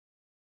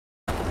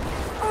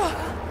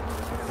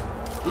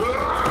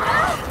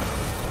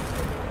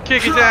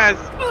Kick his ass!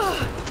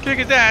 Kick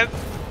his ass!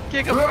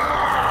 Kick him!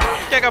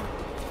 Kick him!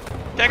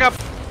 Kick him!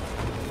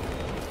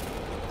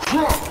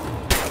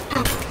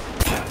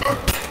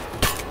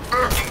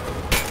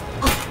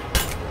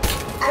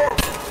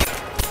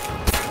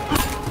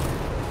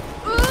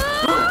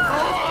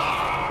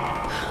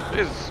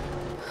 Jesus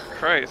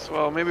Christ.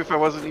 Well, maybe if I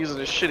wasn't using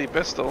a shitty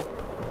pistol.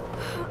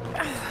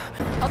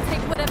 I'll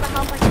take whatever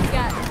help I can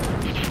get.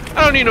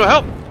 I don't need no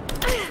help!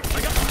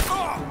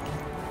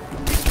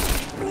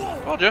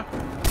 Told ya.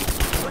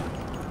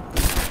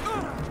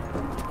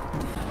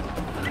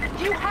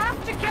 You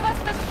have to give us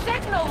the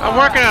signal, Lara. I'm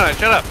working on it,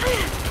 shut up.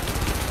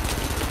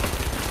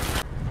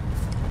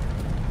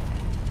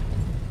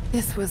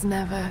 This was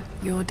never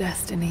your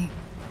destiny.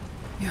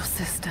 Your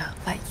sister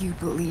let you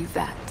believe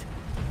that.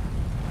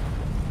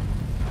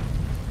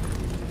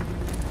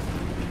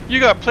 You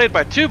got played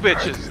by two I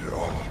bitches. did it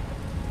all.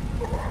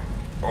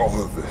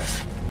 All of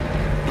this.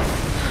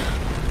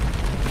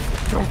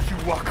 Don't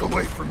you walk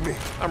away from me.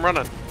 I'm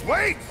running.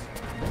 Wait!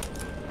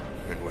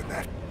 And when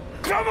that...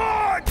 Come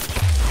on!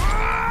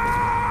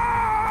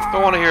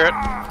 Don't want to hear it.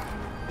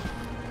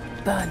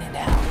 Burn it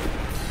out.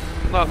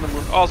 Not in the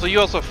mood. Also, you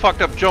also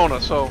fucked up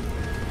Jonah, so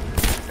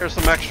here's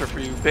some extra for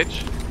you,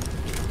 bitch.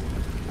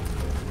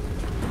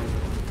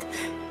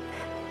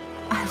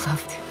 I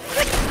loved you.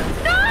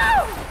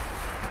 No!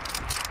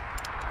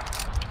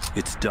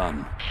 It's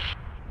done.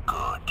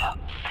 Good.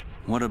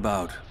 What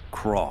about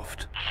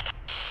Croft?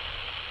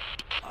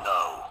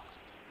 No.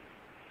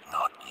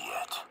 Not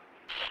yet.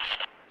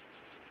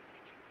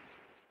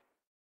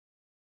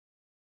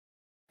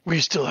 We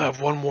still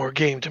have one more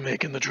game to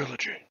make in the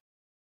trilogy.